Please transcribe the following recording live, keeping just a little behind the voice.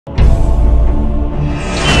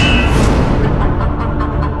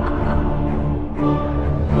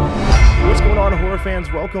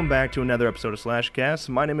fans, welcome back to another episode of Slashcast.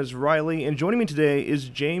 My name is Riley, and joining me today is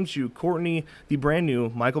James Jude Courtney, the brand new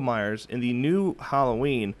Michael Myers in the new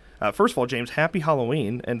Halloween. First of all, James, happy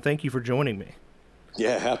Halloween, and thank you for joining me.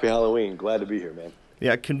 Yeah, happy Halloween. Glad to be here, man.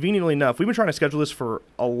 Yeah, conveniently enough, we've been trying to schedule this for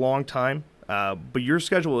a long time, but your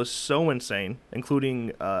schedule is so insane,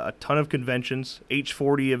 including a ton of conventions,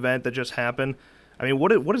 H40 event that just happened. I mean,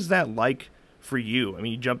 what is that like for you? I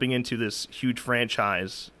mean, jumping into this huge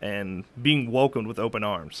franchise and being welcomed with open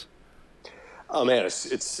arms. Oh man,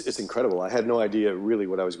 it's incredible. I had no idea really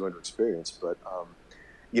what I was going to experience, but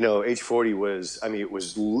H40 was, I mean, it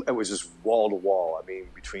was just wall to wall. I mean,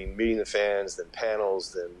 between meeting the fans, then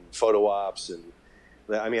panels, then photo ops, and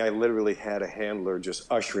I mean, I literally had a handler just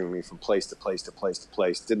ushering me from place to place to place to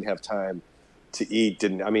place. Didn't have time to eat.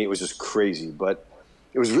 I mean, it was just crazy, but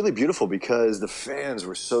it was really beautiful because the fans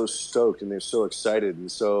were so stoked and they were so excited.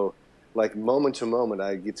 And so, like, moment to moment,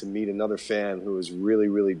 I get to meet another fan who was really,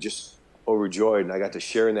 really just overjoyed, and I got to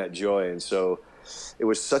share in that joy. And so it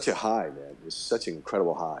was such a high, man. It was such an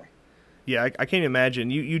incredible high. Yeah, I can't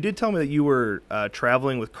imagine. You did tell me that you were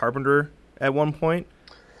traveling with Carpenter at one point.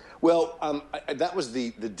 Well, that was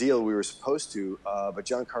the deal we were supposed to, but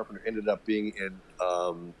John Carpenter ended up being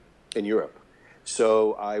in Europe.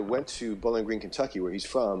 So I went to Bowling Green, Kentucky, where he's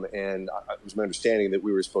from, and it was my understanding that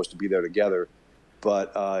we were supposed to be there together,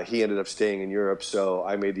 but he ended up staying in Europe, so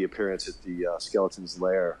I made the appearance at the Skeleton's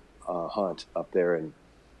Lair hunt up there, and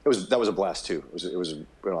that was a blast too. It was an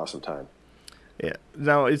awesome time. Yeah.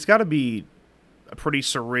 Now, it's got to be pretty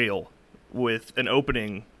surreal with an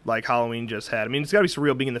opening like Halloween just had. I mean, it's got to be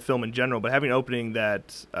surreal being in the film in general, but having an opening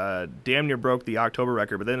that damn near broke the October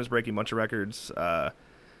record, but then it's breaking a bunch of records,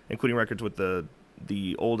 including records with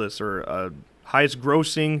the oldest or highest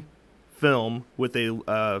grossing film with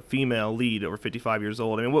a female lead over 55 years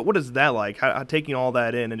old. I mean, what is that like, taking all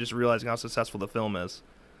that in and just realizing how successful the film is?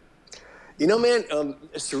 You know, man,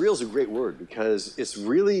 surreal is a great word because it's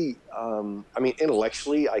really, I mean,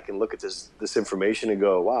 intellectually, I can look at this information and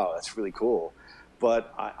go, wow, that's really cool.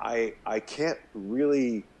 But I can't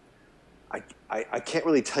really, I can't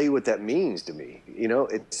really tell you what that means to me. You know,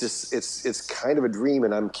 it's just, it's kind of a dream,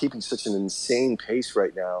 and I'm keeping such an insane pace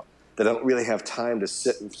right now that I don't really have time to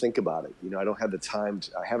sit and think about it. You know, I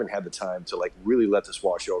haven't had the time to like really let this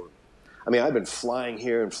wash over me. I mean, I've been flying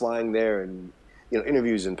here and flying there and, you know,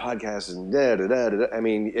 interviews and podcasts and da. I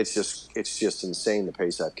mean, it's just insane the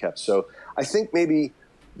pace I've kept. So I think maybe,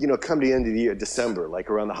 you know, come the end of the year, December,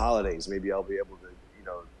 like around the holidays, maybe I'll be able to, you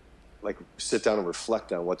know, like sit down and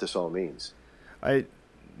reflect on what this all means. I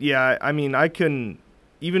mean, I can,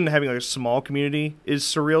 even having like a small community is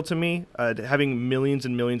surreal to me. Having millions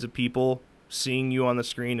and millions of people seeing you on the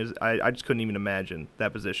screen I just couldn't even imagine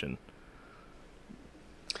that position.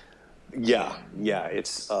 Yeah,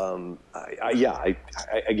 it's again,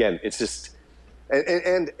 it's just,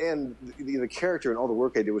 and the character and all the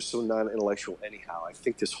work I did was so non-intellectual anyhow. I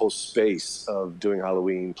think this whole space of doing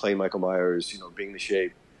Halloween, playing Michael Myers, you know, being the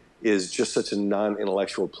Shape, is just such a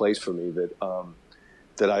non-intellectual place for me that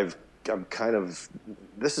I'm kind of,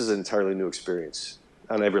 this is an entirely new experience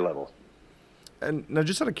on every level. And now,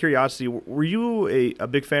 just out of curiosity, were you a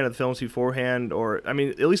big fan of the films beforehand, or, I mean,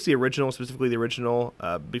 at least the original, specifically the original,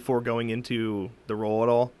 before going into the role at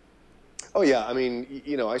all? Oh yeah, I mean,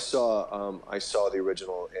 you know, I saw the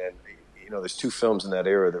original, and you know, there's two films in that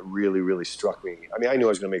era that really, really struck me. I mean, I knew I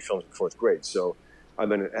was going to make films in fourth grade, so I've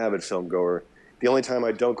been an avid film goer. The only time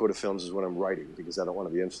I don't go to films is when I'm writing, because I don't want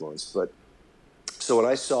to be influenced. But so when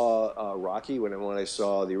I saw Rocky, when I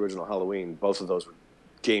saw the original Halloween, both of those were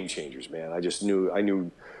game changers, man. I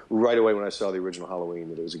knew right away when I saw the original Halloween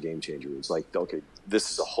that it was a game changer. It's like, okay,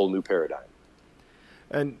 this is a whole new paradigm.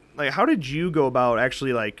 And like, how did you go about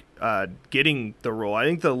actually like getting the role? I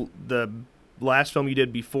think the last film you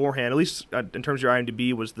did beforehand, at least in terms of your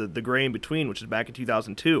IMDb, was the Gray in Between, which is back in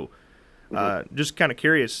 2002. Just kind of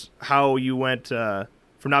curious how you went from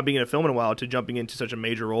not being in a film in a while to jumping into such a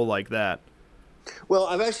major role like that. Well,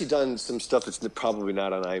 I've actually done some stuff that's probably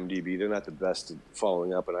not on IMDb. They're not the best at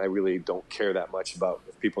following up, and I really don't care that much about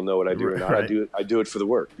if people know what I do or not. Right. I do it for the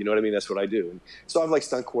work. You know what I mean? That's what I do. And so I've like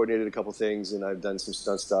stunt coordinated a couple things, and I've done some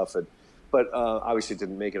stunt stuff. But obviously, it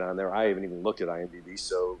didn't make it on there. I haven't even looked at IMDb,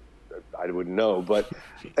 so I wouldn't know. But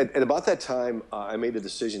at about that time, I made the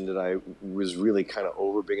decision that I was really kind of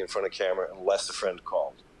over being in front of camera unless a friend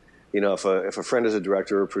called. You know, if a friend is a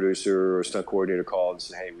director or producer or a stunt coordinator called and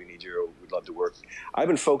said, hey, we need you, we'd love to work. I've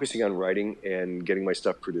been focusing on writing and getting my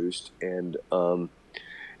stuff produced. And I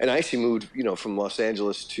actually moved, you know, from Los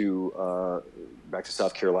Angeles to back to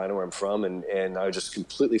South Carolina, where I'm from. And I was just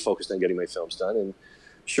completely focused on getting my films done. And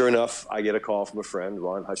Sure enough, I get a call from a friend,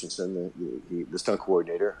 Ron Hutchinson, the stunt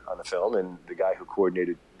coordinator on the film, and the guy who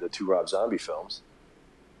coordinated the 2 Rob Zombie films.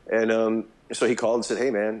 And so he called and said,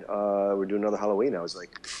 "Hey, man, we're doing another Halloween." I was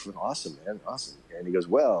like, "Awesome, man, awesome." And he goes,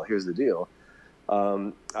 "Well, here's the deal.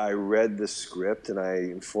 I read the script and I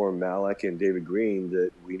informed Malik and David Green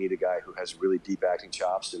that we need a guy who has really deep acting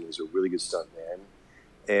chops and is a really good stunt man.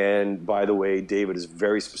 And by the way, David is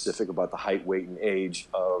very specific about the height, weight, and age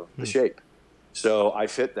of the shape. So I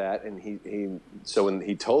fit that." And so when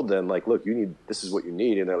he told them, like, "Look, this is what you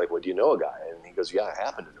need," and they're like, "Well, do you know a guy?" And he goes, "Yeah, I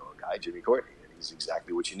happen to know a guy, Jude Courtney, and he's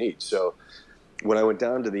exactly what you need." So when I went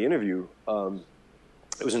down to the interview,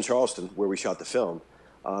 it was in Charleston where we shot the film.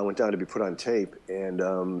 I went down to be put on tape,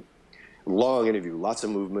 and long interview, lots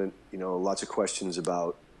of movement, lots of questions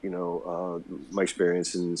about, my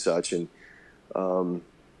experience and such.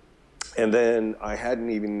 And then I hadn't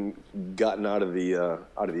even gotten out of the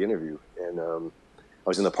interview, and I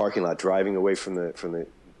was in the parking lot driving away from the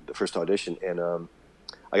first audition, and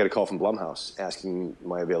I got a call from Blumhouse asking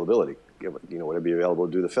my availability. Would I be available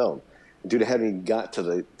to do the film? And due to having got to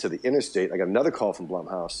the interstate, I got another call from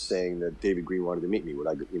Blumhouse saying that David Green wanted to meet me. Would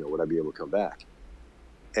I be able to come back?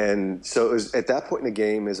 And so it was at that point in the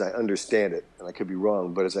game, as I understand it, and I could be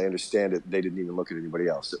wrong, but as I understand it, they didn't even look at anybody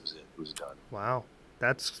else. It was it. It was done. Wow,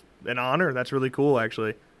 that's an honor. That's really cool,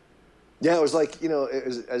 actually. Yeah, it was like,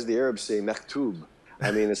 as the Arabs say, maktub.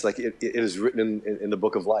 I mean, it's like it is written in the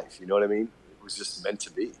book of life. You know what I mean? It was just meant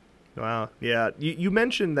to be. Wow. Yeah. You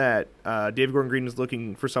mentioned that David Gordon Green is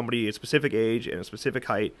looking for somebody a specific age and a specific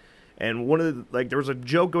height. And one of there was a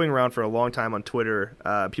joke going around for a long time on Twitter.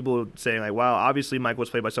 People saying like, "Wow, obviously Mike was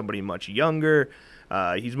played by somebody much younger.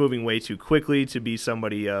 He's moving way too quickly to be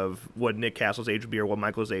somebody of what Nick Castle's age would be or what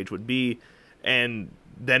Michael's age would be." And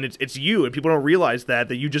then it's you, and people don't realize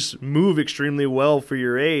that you just move extremely well for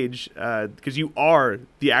your age, because you are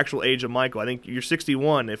the actual age of Michael. I think you're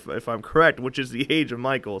 61, if I'm correct, which is the age of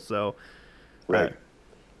Michael. So, right.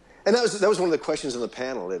 And that was one of the questions on the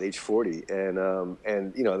panel at age 40, and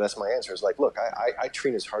that's my answer. Is like, look, I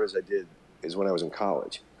train as hard as I did as when I was in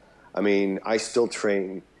college. I mean, I still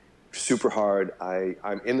train super hard.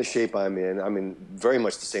 I'm in the shape I'm in. I'm in very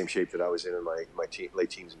much the same shape that I was in my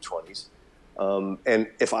late teens and 20s. And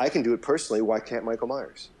if I can do it personally, why can't Michael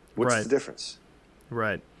Myers? What's the difference?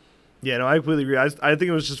 Right. Yeah, no, I completely agree. I think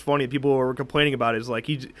it was just funny. People were complaining about it. It's like,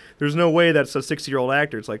 there's no way that's a 60-year-old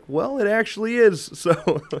actor. It's like, well, it actually is.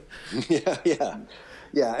 So.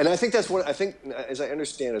 Yeah. And I think as I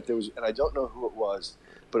understand it, there was, and I don't know who it was,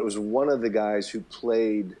 but it was one of the guys who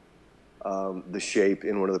played the shape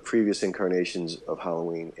in one of the previous incarnations of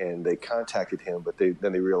Halloween, and they contacted him, but then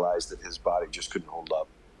they realized that his body just couldn't hold up.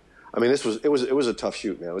 I mean, it was a tough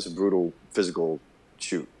shoot, man. It was a brutal physical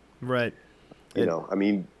shoot. Right. I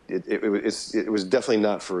mean, it was definitely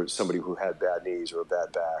not for somebody who had bad knees or a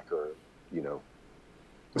bad back or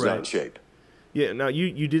was not in shape. Yeah. No,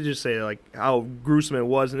 you did just say like how gruesome it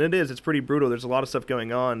was, and it's pretty brutal. There's a lot of stuff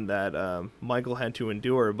going on that Michael had to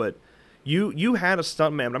endure, but you had a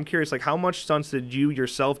stuntman. But I'm curious, like, how much stunts did you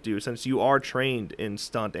yourself do, since you are trained in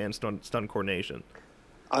stunt and stunt coordination?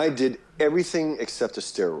 I did everything except a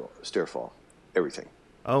stair fall. Everything.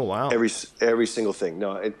 Oh wow. Every single thing.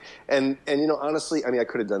 No, and honestly, I mean, I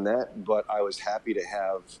could have done that, but I was happy to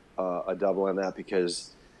have a double on that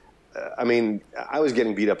because, I mean, I was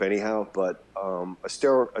getting beat up anyhow. But a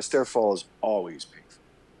stair fall is always painful.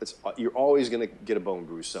 You're always going to get a bone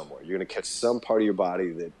bruise somewhere. You're going to catch some part of your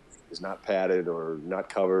body that is not padded or not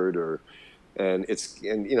covered, for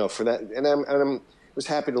that. And I was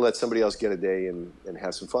happy to let somebody else get a day and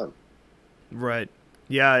have some fun. Right.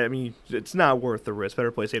 Yeah, I mean, it's not worth the risk.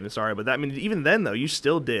 Better play safe than sorry. But even then, though, you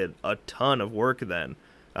still did a ton of work then,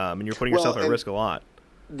 and you're putting yourself at risk a lot.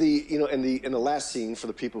 In the last scene, for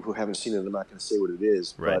the people who haven't seen it, I'm not going to say what it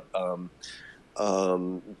is. Right. But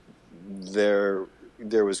there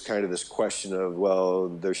was kind of this question of, well,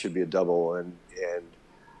 there should be a double, and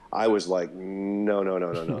I was like,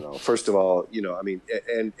 no. First of all, I mean,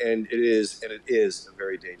 and it is a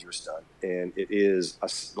very dangerous stunt, and it is a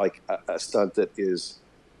stunt that is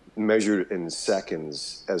measured in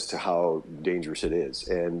seconds as to how dangerous it is,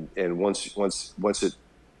 and once it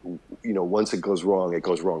goes wrong, it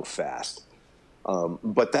goes wrong fast.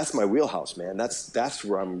 But that's my wheelhouse, man. That's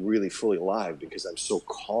where I'm really fully alive because I'm so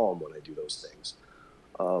calm when I do those things.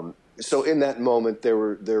 So in that moment, there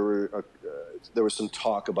was some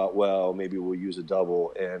talk about, well, maybe we'll use a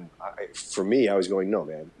double, and for me, I was going, no,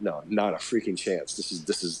 man, no, not a freaking chance. This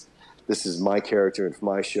is my character and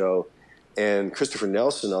my show. And Christopher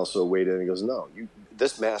Nelson also weighed in and goes, no,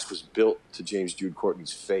 this mask was built to James Jude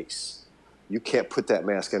Courtney's face. You can't put that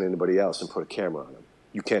mask on anybody else and put a camera on him.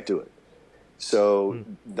 You can't do it. So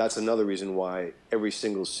Hmm. that's another reason why every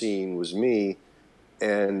single scene was me.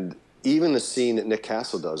 And even the scene that Nick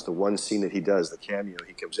Castle does, the one scene that he does, the cameo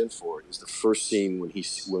he comes in for, is the first scene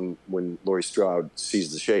when Laurie Strode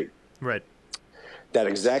sees the shape. Right. That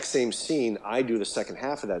exact same scene, I do the second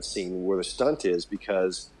half of that scene where the stunt is,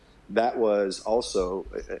 because that was also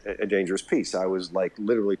a dangerous piece. I was like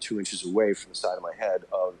literally 2 inches away from the side of my head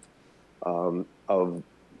of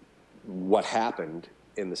what happened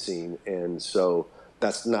in the scene, and so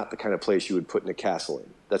that's not the kind of place you would put Nick Castle in.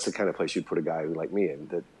 That's the kind of place you'd put a guy like me in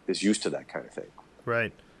that is used to that kind of thing.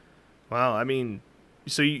 Right. Wow. I mean,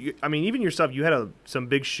 so I mean, even yourself, you had some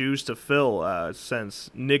big shoes to fill since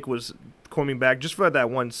Nick was coming back just for that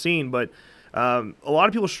one scene. But a lot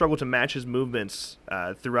of people struggle to match his movements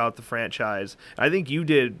throughout the franchise. I think you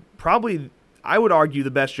did probably, I would argue,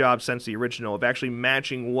 the best job since the original of actually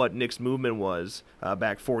matching what Nick's movement was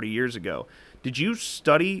back 40 years ago. Did you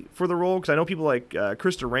study for the role? Because I know people like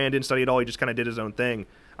Chris Duran didn't study at all. He just kind of did his own thing.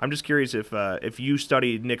 I'm just curious if you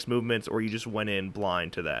studied Nick's movements or you just went in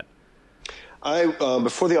blind to that. I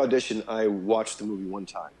before the audition, I watched the movie one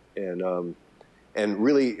time, and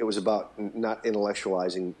really it was about not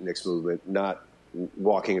intellectualizing Nick's movement, not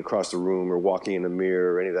walking across the room or walking in the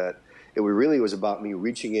mirror or any of that. It really was about me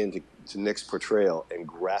reaching into Nick's portrayal and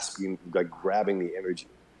grabbing the energy.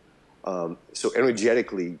 So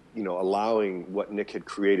energetically, allowing what Nick had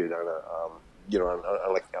created on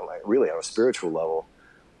really on a spiritual level,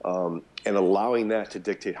 and allowing that to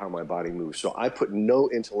dictate how my body moves. So I put no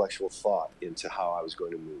intellectual thought into how I was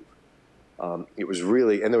going to move. It was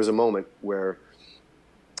really, and there was a moment where,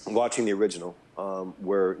 watching the original,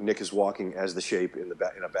 where Nick is walking as the shape in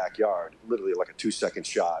a backyard, literally like a 2-second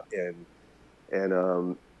shot, and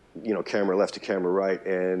camera left to camera right,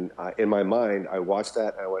 and in my mind, I watched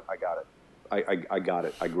that and I went, I got it. I got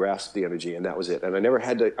it. I grasped the energy, and that was it. And I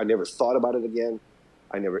never thought about it again.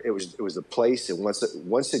 It was the place, and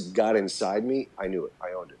once it got inside me, I knew it.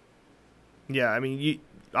 I owned it. Yeah, I mean,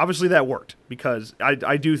 obviously that worked because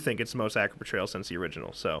I do think it's the most accurate portrayal since the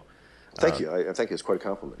original. So, thank you. I think it's quite a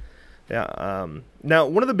compliment. Yeah. Now,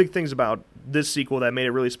 one of the big things about this sequel that made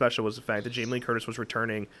it really special was the fact that Jamie Lee Curtis was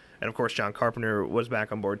returning, and of course John Carpenter was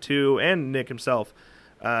back on board too, and Nick himself.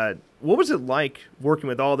 What was it like working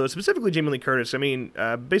with all those, specifically Jamie Lee Curtis? I mean,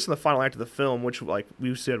 based on the final act of the film, which, like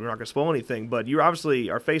we said, we're not going to spoil anything, but you obviously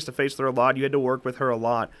are face-to-face with her a lot. You had to work with her a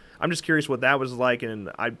lot. I'm just curious what that was like, and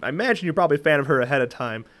I imagine you're probably a fan of her ahead of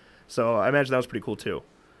time, so I imagine that was pretty cool too.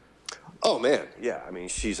 Oh man, yeah. I mean,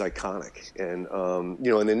 she's iconic, and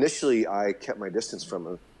and initially I kept my distance from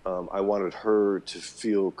her. I wanted her to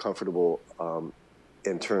feel comfortable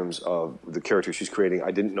in terms of the character she's creating.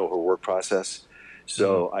 I didn't know her work process.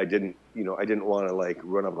 So I didn't want to like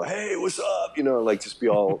run up like, hey, what's up? Like just be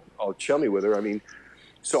all chummy with her. I mean,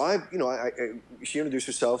 so she introduced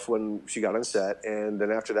herself when she got on set, and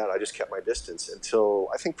then after that, I just kept my distance until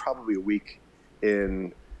I think probably a week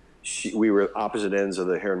in. We were at opposite ends of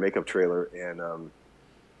the hair and makeup trailer, and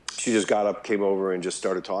she just got up, came over, and just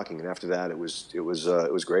started talking. And after that, it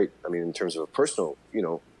was great. I mean, in terms of a personal,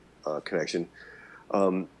 connection.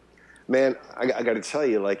 Man, I got to tell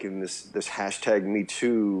you, like in this hashtag Me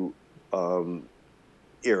Too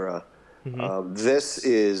era, this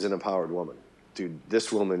is an empowered woman, dude.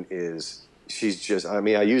 This woman she's just. I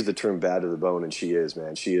mean, I use the term "bad to the bone," and she is,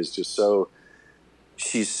 man. She is just so.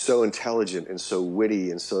 She's so intelligent and so witty,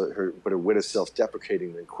 and but her wit is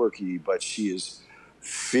self-deprecating and quirky. But she is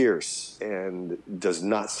fierce and does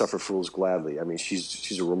not suffer fools gladly. I mean,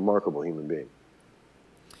 she's a remarkable human being.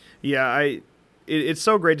 Yeah, it's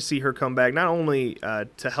so great to see her come back, not only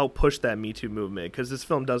to help push that Me Too movement, because this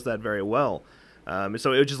film does that very well.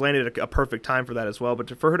 So it just landed a perfect time for that as well.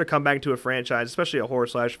 But for her to come back to a franchise, especially a horror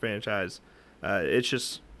slash franchise,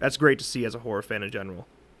 that's great to see as a horror fan in general.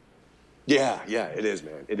 Yeah, it is,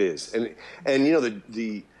 man. It is. And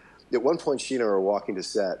the at one point she and I were walking to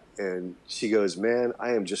set, and she goes, "Man,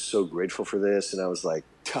 I am just so grateful for this." And I was like,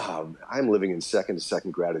 "Tom, I'm living in second to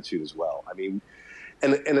second gratitude as well." I mean,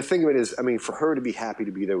 and the thing of it is, I mean, for her to be happy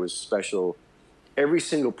to be there was special. Every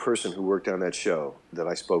single person who worked on that show that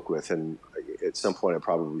I spoke with, and at some point I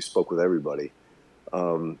probably spoke with everybody,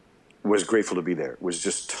 was grateful to be there. Was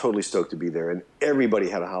just totally stoked to be there, and everybody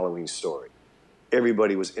had a Halloween story.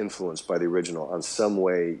 Everybody was influenced by the original on some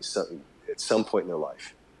way, at some point in their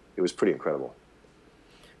life. It was pretty incredible.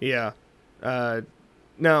 Yeah.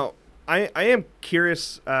 Now, I am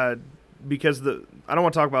curious because I don't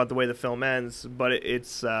want to talk about the way the film ends, but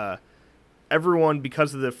it's everyone,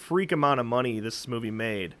 because of the freak amount of money this movie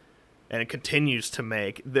made, and it continues to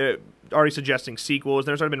make. They're already suggesting sequels.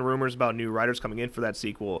 There's already been rumors about new writers coming in for that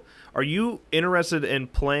sequel. Are you interested in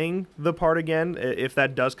playing the part again if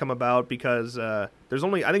that does come about? Because there's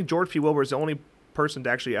only, I think George P. Wilbur is the only person to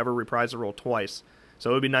actually ever reprise the role twice.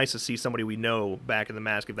 So it would be nice to see somebody we know back in the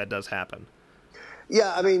mask if that does happen.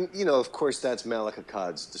 Yeah, I mean, of course that's Malik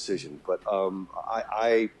Akkad's decision, but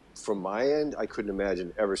I, from my end, I couldn't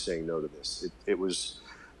imagine ever saying no to this. It was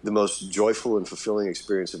the most joyful and fulfilling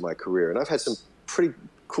experience of my career, and I've had some pretty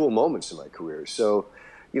cool moments in my career. So,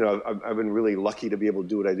 I've been really lucky to be able to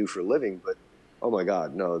do what I do for a living. But oh my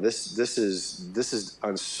God, no, this is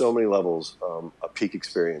on so many levels a peak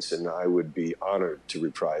experience, and I would be honored to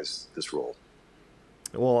reprise this role.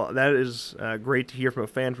 Well, that is great to hear from a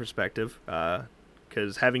fan perspective.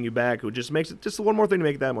 Because having you back, it just makes it just one more thing to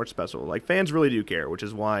make it that more special. Like, fans really do care, which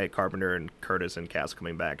is why Carpenter and Curtis and Castle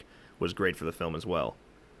coming back was great for the film as well.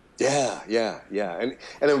 Yeah. And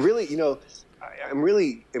I'm really, I'm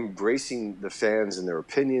really embracing the fans and their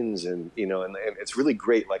opinions, and and it's really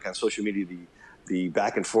great. Like on social media, the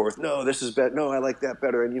back and forth. No, this is better. No, I like that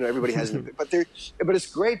better. And everybody has an opinion, but it's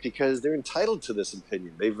great because they're entitled to this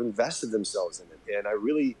opinion. They've invested themselves in it, and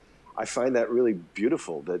I find that really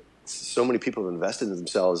beautiful that so many people have invested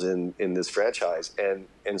themselves in this franchise,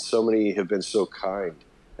 and so many have been so kind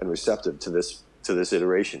and receptive to this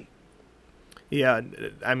iteration. Yeah,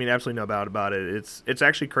 I mean, absolutely no doubt about it. It's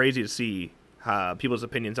actually crazy to see people's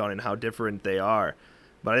opinions on it and how different they are.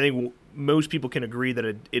 But I think most people can agree that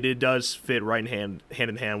it does fit right hand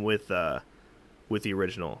in hand with the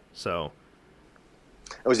original. So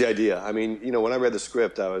that was the idea. I mean, when I read the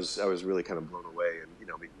script, I was really kind of blown away, and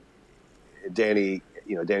Danny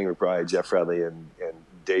McBride, Jeff Radley, and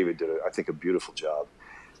David did, I think, a beautiful job.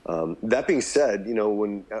 That being said,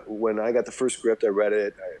 when I got the first script, I read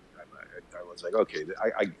it. I was like, okay,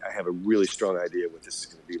 I have a really strong idea what this is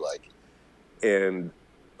going to be like. And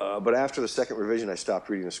but after the second revision, I stopped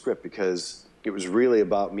reading the script because it was really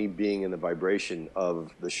about me being in the vibration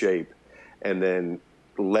of the shape, and then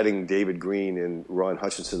letting David Green and Ron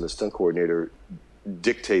Hutchinson, the stunt coordinator,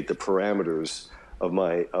 dictate the parameters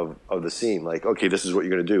of the scene. Like, okay, this is what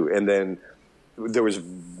you're going to do. And then there was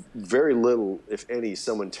very little, if any,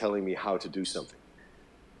 someone telling me how to do something.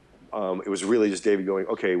 It was really just David going,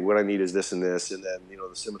 okay, what I need is this and this. And then, the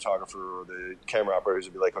cinematographer or the camera operators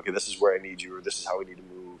would be like, okay, this is where I need you, or this is how we need to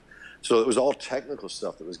move. So it was all technical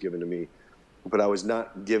stuff that was given to me, but I was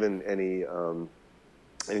not given any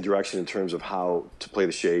direction in terms of how to play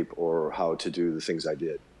the shape or how to do the things I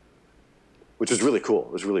did, which was really cool.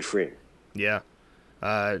 It was really freeing. Yeah.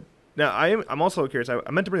 Now, I'm also curious.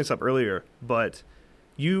 I meant to bring this up earlier, but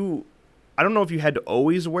I don't know if you had to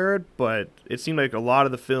always wear it, but it seemed like a lot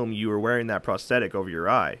of the film you were wearing that prosthetic over your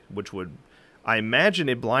eye, which I imagine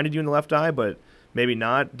it blinded you in the left eye, but maybe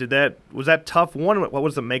not. Was that tough? One, what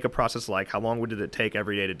was the makeup process like? How long did it take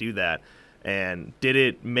every day to do that? And did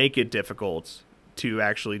it make it difficult to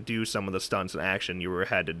actually do some of the stunts and action you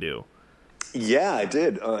had to do? Yeah, I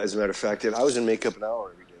did. As a matter of fact, I was in makeup an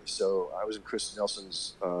hour every day. So I was in Chris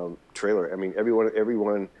Nelson's trailer. I mean,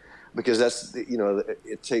 everyone, because that's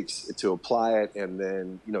it takes to apply it, and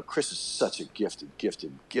then Chris is such a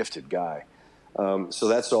gifted guy. So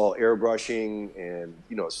that's all airbrushing, and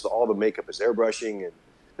so all the makeup is airbrushing, and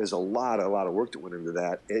there's a lot of work that went into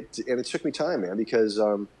that. It took me time, man, because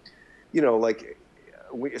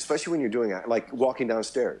especially when you're doing it, like walking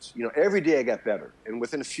downstairs. Every day I got better, and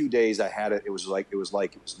within a few days I had it. It was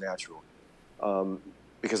natural,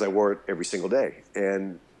 because I wore it every single day,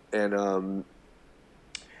 and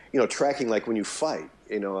tracking, like when you fight.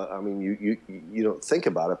 I mean, you don't think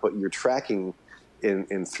about it, but you're tracking in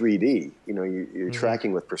 3D. You're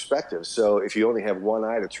tracking with perspective. So if you only have one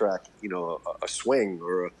eye to track, a swing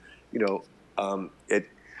or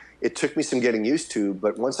it took me some getting used to.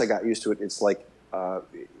 But once I got used to it, it's like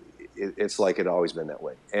it always been that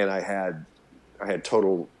way. And I had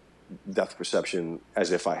total depth perception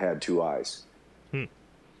as if I had two eyes.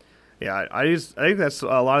 Yeah, I think that's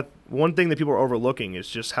one thing that people are overlooking is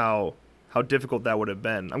just how difficult that would have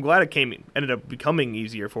been. I'm glad it ended up becoming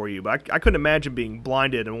easier for you, but I couldn't imagine being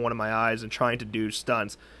blinded in one of my eyes and trying to do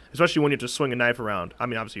stunts, especially when you have to swing a knife around. I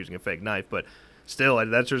mean, obviously using a fake knife, but still,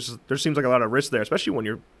 there seems like a lot of risk there, especially when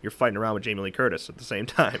you're fighting around with Jamie Lee Curtis at the same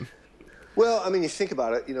time. Well, I mean, you think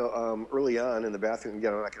about it. Early on in the bathroom.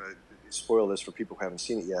 Again, I'm not going to spoil this for people who haven't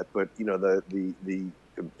seen it yet, but the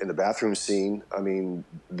in the bathroom scene, I mean,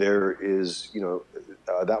 there is,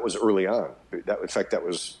 that was early on. In fact, that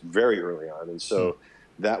was very early on. And so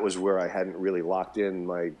that was where I hadn't really locked in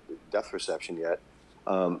my depth perception yet.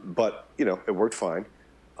 But, it worked fine.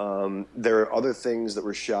 There are other things that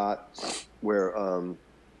were shot where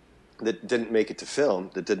that didn't make it to film,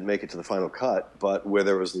 that didn't make it to the final cut, but where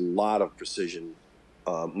there was a lot of precision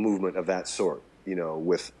movement of that sort, you know,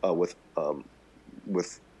 with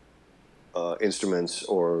instruments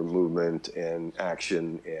or movement and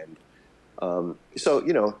action. And so,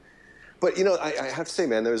 you know, but, you know, I have to say,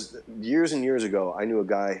 man, there's years and years ago, I knew a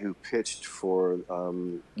guy who pitched for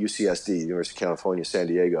UCSD, University of California, San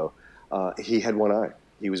Diego. He had one eye.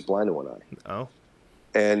 He was blind in one eye. Oh.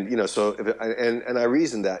 And, you know, so, and I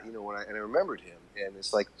reasoned that, you know, and I remembered him. And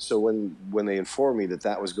it's like, so when they informed me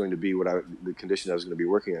that was going to be the condition I was going to be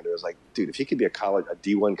working under, I was like, dude, if he could be a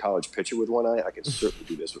D1 college pitcher with one eye, I can certainly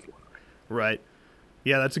do this with one eye. Right.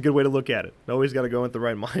 Yeah, that's a good way to look at it. Always got to go with the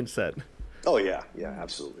right mindset. Oh yeah,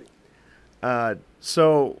 absolutely.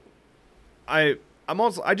 So, I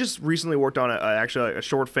just recently worked on actually a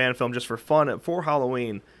short fan film just for fun for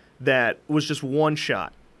Halloween that was just one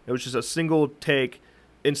shot. It was just a single take,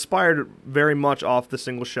 inspired very much off the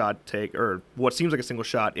single shot take, or what seems like a single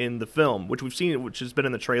shot in the film, which we've seen, which has been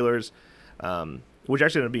in the trailers, which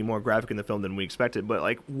actually ended up being more graphic in the film than we expected. But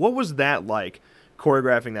like, what was that like?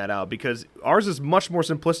 Choreographing that out, because ours is much more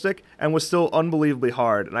simplistic and was still unbelievably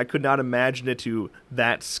hard, and I could not imagine it to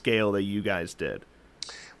that scale that you guys did.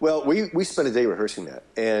 Well, we spent a day rehearsing that,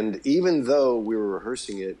 and even though we were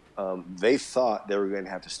rehearsing it, they thought they were going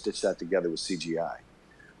to have to stitch that together with CGI.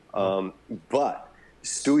 But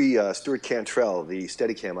Stuart Cantrell, the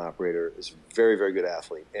Steadicam operator, is a very, very good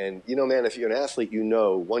athlete. And you know, man, if you're an athlete, you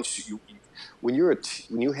know, when you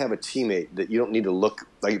have a teammate that you don't need to look,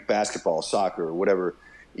 like basketball, soccer, or whatever,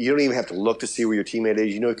 you don't even have to look to see where your teammate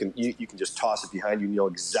is. You know, you can just toss it behind you. You know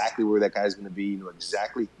exactly where that guy's going to be. You know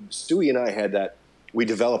exactly. Stewie and I had that. We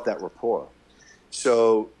developed that rapport.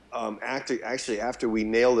 So after we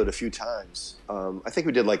nailed it a few times, I think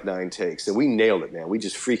we did like 9 takes, and we nailed it, man. We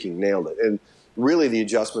just freaking nailed it. And really, the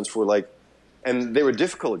adjustments were like. And they were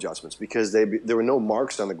difficult adjustments because there were no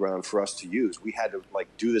marks on the ground for us to use. We had to like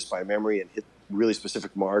do this by memory and hit really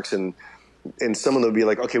specific marks. And someone would be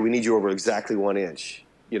like, okay, we need you over exactly 1 inch.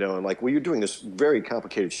 You know, and like, well, you're doing this very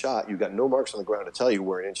complicated shot. You've got no marks on the ground to tell you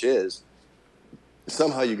where an inch is.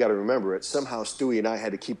 Somehow you got to remember it. Somehow Stewie and I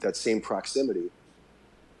had to keep that same proximity.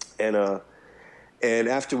 And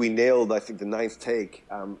after we nailed, I think, the 9th take,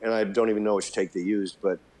 and I don't even know which take they used,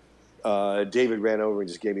 but David ran over and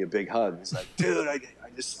just gave me a big hug. He's like, dude,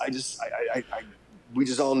 we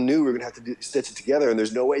just all knew we were going to have to stitch it together, and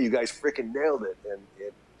there's no way you guys freaking nailed it. And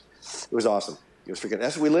it was awesome. It was freaking,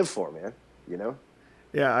 that's what we live for, man, you know?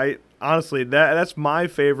 Yeah, honestly, that's my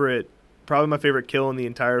favorite, probably my favorite kill in the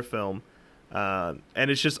entire film. And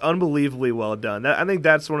it's just unbelievably well done. I think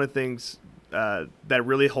that's one of the things that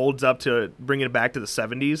really holds up to bringing it back to the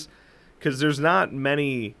 70s, because there's not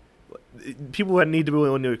many people that need to be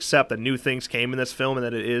willing to accept that new things came in this film and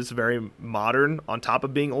that it is very modern on top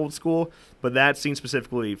of being old school. But that scene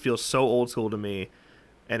specifically feels so old school to me,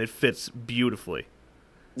 and it fits beautifully.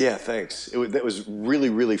 Yeah, thanks. That was really,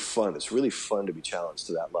 really fun. It's really fun to be challenged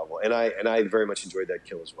to that level, and I very much enjoyed that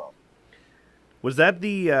kill as well. Was that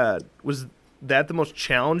the most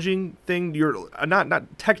challenging thing? You're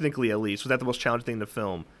not technically, at least. Was that the most challenging thing in the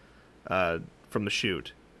film from the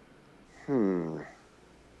shoot?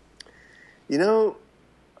 You know,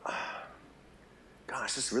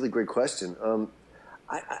 gosh, that's a really great question.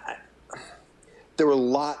 There were a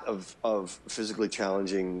lot of physically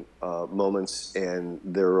challenging moments, and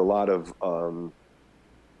there were a lot of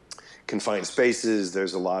confined spaces.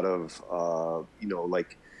 There's a lot of,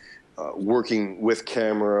 working with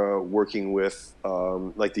camera, working with,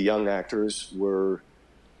 like the young actors were,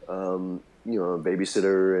 a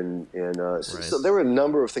babysitter. Right. So there were a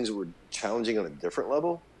number of things that were challenging on a different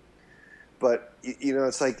level. But, you know,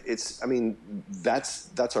 that's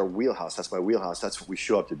our wheelhouse. That's my wheelhouse. That's what we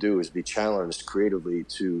show up to do, is be challenged creatively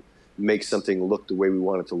to make something look the way we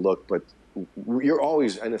want it to look. But you're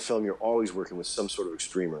always, in a film, you're always working with some sort of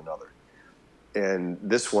extreme or another. And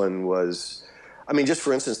this one was, just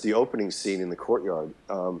for instance, the opening scene in the courtyard,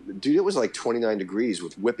 dude, it was like 29 degrees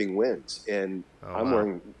with whipping winds. And I'm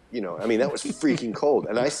wearing, that was freaking cold.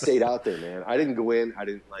 And I stayed out there, man. I didn't go in.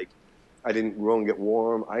 I didn't go and get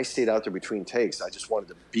warm. I stayed out there between takes. I just wanted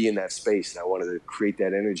to be in that space, and I wanted to create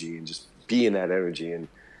that energy and just be in that energy. And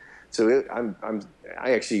so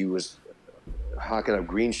I actually was hocking up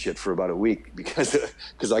green shit for about a week because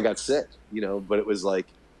I got sick, but it was like,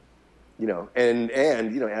 and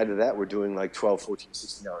add to that, we're doing like 12, 14,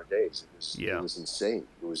 16-hour days. It was insane.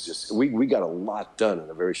 It was just, we got a lot done in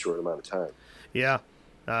a very short amount of time. Yeah.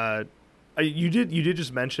 You did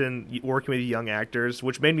just mention working with young actors,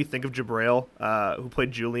 which made me think of Jabril, who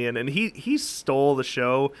played Julian, and he stole the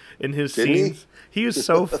show in his Didn't scenes. He was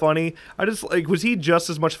so funny. I just like, was he just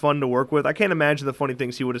as much fun to work with? I can't imagine the funny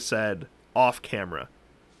things he would have said off camera.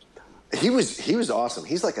 He was awesome.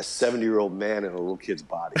 He's like a 70-year-old man in a little kid's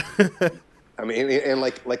body. I mean, and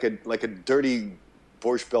like a dirty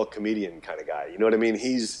Borscht Belt comedian kind of guy. You know what I mean?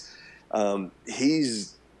 He's a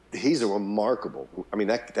remarkable. I mean,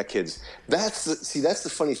 that kid's. That's the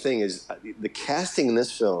funny thing is the casting in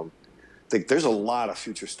this film. There's a lot of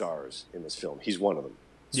future stars in this film. He's one of them.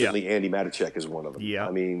 Certainly, Andy Matichek is one of them. Yeah.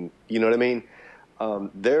 I mean, you know what I mean.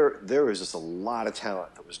 There was just a lot of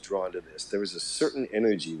talent that was drawn to this. There was a certain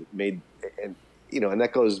energy that made, and and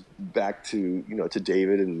that goes back to to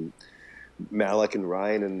David and Malik and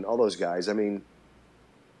Ryan and all those guys. I mean,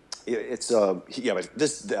 but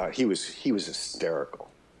this he was hysterical.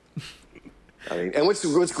 I mean, and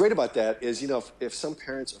what's great about that is if some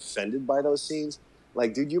parents offended by those scenes,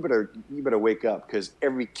 like, dude, you better wake up, because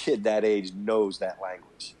every kid that age knows that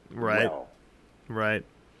language. Right. Well. Right.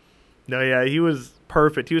 No, yeah, he was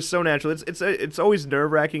perfect. He was so natural. It's always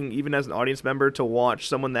nerve-wracking, even as an audience member, to watch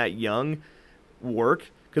someone that young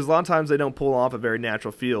work, because a lot of times they don't pull off a very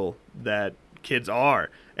natural feel that kids are,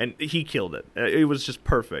 and he killed it. It was just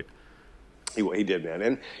perfect. He did, man.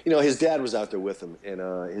 And his dad was out there with him, and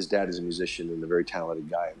his dad is a musician and a very talented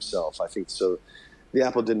guy himself. I think so. The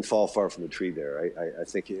apple didn't fall far from the tree there. I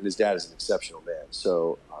think his dad is an exceptional man.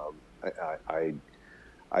 So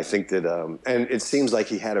I think that, and it seems like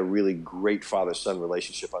he had a really great father-son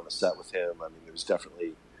relationship on the set with him. I mean, there was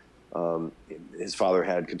definitely, his father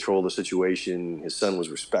had control of the situation. His son was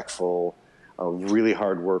respectful, a really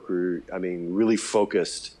hard worker. I mean, really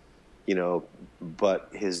focused, but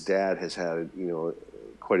his dad has had,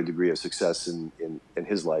 quite a degree of success in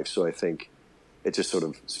his life. So I think it just sort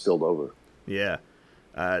of spilled over. Yeah.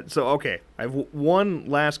 Okay, I have one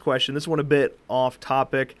last question. This one a bit off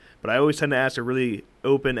topic, but I always tend to ask a really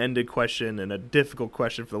open-ended question and a difficult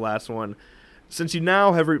question for the last one. Since you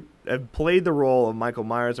now have played the role of Michael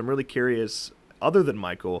Myers, I'm really curious, other than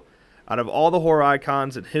Michael, out of all the horror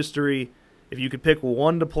icons in history, if you could pick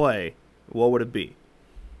one to play, what would it be?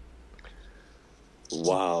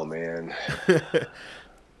 Wow, man.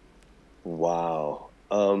 Wow.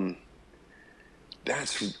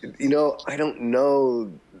 That's, I don't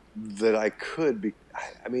know that I could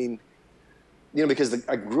I mean, because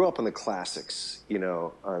I grew up on the classics,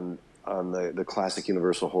 on the classic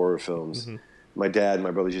Universal horror films. Mm-hmm. My dad and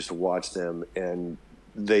my brothers used to watch them, and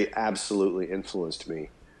they absolutely influenced me.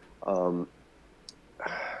 I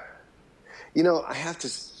have to,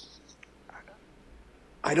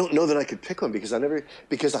 I don't know that I could pick one, because I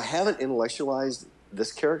haven't intellectualized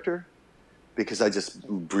this character, because I just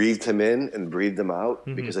breathed him in and breathed him out,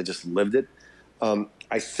 mm-hmm. because I just lived it.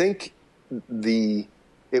 I think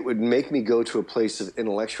it would make me go to a place of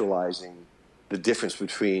intellectualizing the difference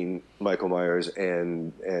between Michael Myers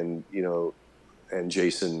and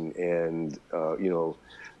Jason and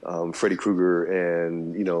Freddy Krueger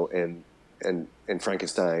and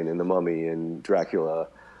Frankenstein and the Mummy and Dracula.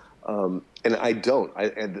 And I don't.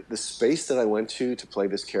 And the space that I went to play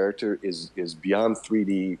this character is beyond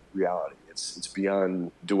 3D reality. It's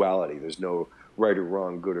beyond duality. There's no right or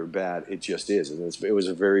wrong, good or bad. It just is. And it was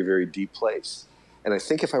a very, very deep place. And I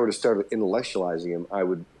think if I were to start intellectualizing him,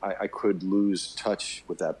 I could lose touch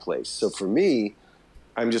with that place. So for me,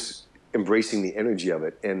 I'm just embracing the energy of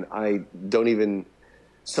it. And I don't even,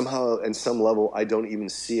 somehow, in some level, I don't even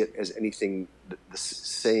see it as anything the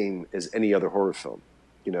same as any other horror film.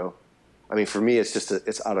 I mean, for me, it's just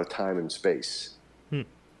it's out of time and space.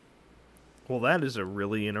 Well, that is a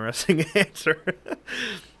really interesting answer.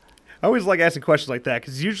 I always like asking questions like that,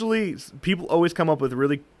 because usually people always come up with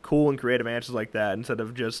really cool and creative answers like that instead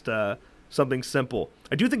of just something simple.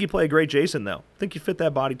 I do think you play a great Jason, though. I think you fit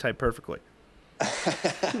that body type perfectly.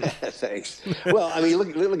 Thanks. Well, I mean, look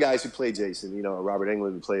at the guys who played Jason. Robert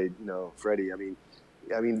Englund who played, Freddy. I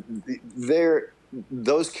mean,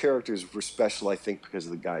 those characters were special, I think, because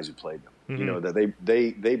of the guys who played them. Mm-hmm.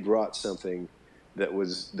 That they brought something that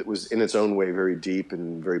was in its own way very deep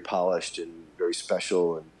and very polished and very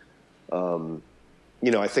special. And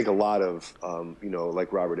I think a lot of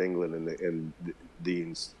like Robert Englund and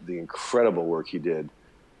the incredible work he did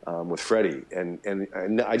with Freddy.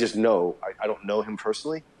 And I just know, I don't know him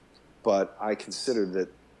personally, but I consider that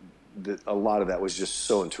a lot of that was just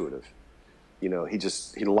so intuitive. He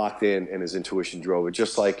locked in, and his intuition drove it,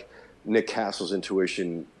 just like Nick Castle's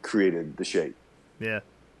intuition created the shape. Yeah.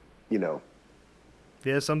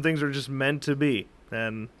 Yeah, some things are just meant to be,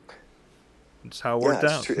 and it's how it worked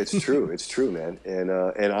out. It's true. It's true, man. And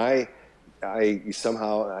I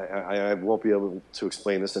somehow I won't be able to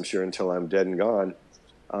explain this, I'm sure, until I'm dead and gone,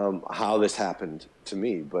 how this happened to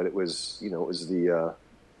me. But it was, you know, it was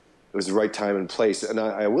the right time and place. And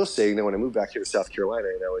I will say, you know, when I moved back here to South Carolina,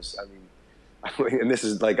 and I mean, and this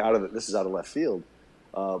is like out of left field.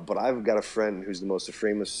 But I've got a friend who's the most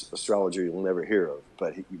famous astrologer you'll never hear of.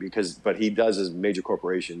 But he does as major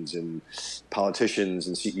corporations and politicians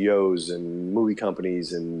and CEOs and movie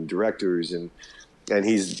companies and directors, and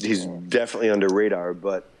he's definitely under radar.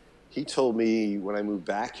 But he told me when I moved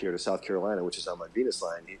back here to South Carolina, which is on my Venus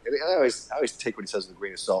line, and I always take what he says with a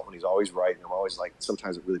grain of salt when he's always right, and I'm always like,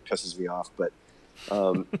 sometimes it really pisses me off. But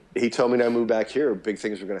he told me when I moved back here, big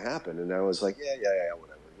things were going to happen, and I was like, yeah,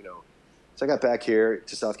 whatever, you know. So I got back here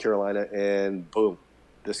to South Carolina, and boom,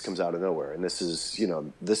 this comes out of nowhere, and this is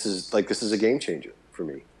a game changer for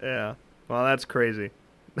me. Yeah, well, that's crazy.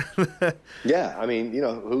 Yeah, I mean, you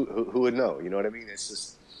know, who would know? You know what I mean? It's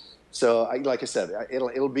just. So, like I said,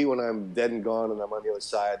 it'll be when I'm dead and gone and I'm on the other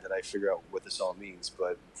side that I figure out what this all means.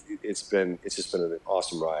 But it's just been an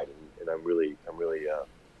awesome ride, and I'm really,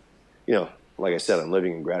 you know, like I said, I'm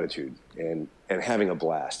living in gratitude and having a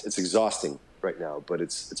blast. It's exhausting right now, but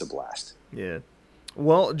it's a blast. Yeah.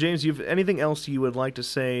 Well, James, you've anything else you would like to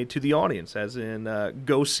say to the audience, as in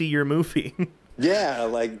go see your movie? Yeah,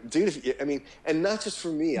 like, dude, I mean, and not just for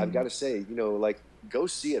me. I've got to say, you know, like, go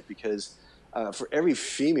see it, because. For every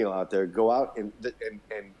female out there, go out and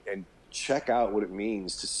check out what it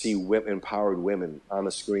means to see empowered women on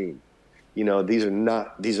the screen. You know, these are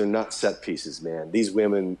not set pieces, man. These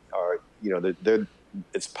women are, you know,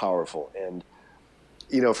 it's powerful. And,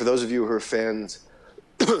 you know, for those of you who are fans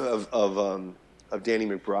of Danny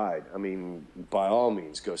McBride, I mean, by all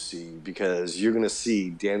means, go see, because you're going to see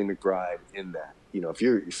Danny McBride in that. You know, if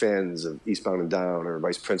you're fans of Eastbound and Down or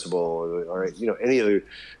Vice Principal or you know, any other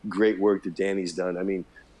great work that Danny's done, I mean,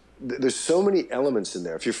 there's so many elements in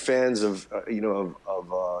there. If you're fans of you know,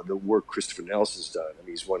 of the work Christopher Nelson's done, I mean,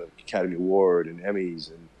 he's won an Academy Award and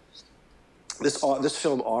Emmys, and this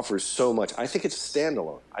film offers so much. I think it's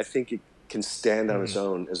standalone. I think it can stand on its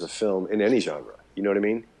own as a film in any genre. You know what I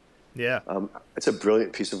mean? Yeah. It's a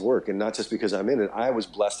brilliant piece of work, and not just because I'm in it. I was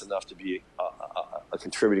blessed enough to be a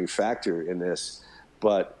contributing factor in this,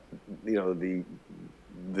 but you know,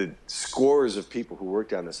 the scores of people who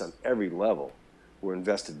worked on this on every level were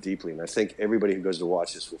invested deeply, and I think everybody who goes to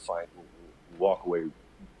watch this will walk away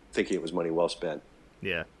thinking it was money well spent.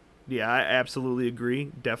 Yeah. Yeah, I absolutely agree.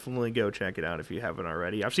 Definitely go check it out if you haven't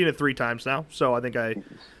already. I've seen it 3 times now, so I think I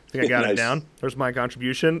got Nice. it down. There's my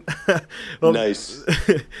contribution. Well, Nice.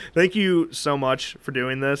 Thank you so much for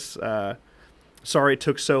doing this. Sorry it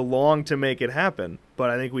took so long to make it happen, but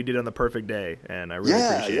I think we did it on the perfect day, and I really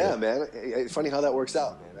appreciate it. Yeah, man. It's funny how that works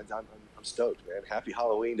out, man. I'm stoked, man. Happy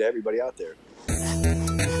Halloween to everybody out there.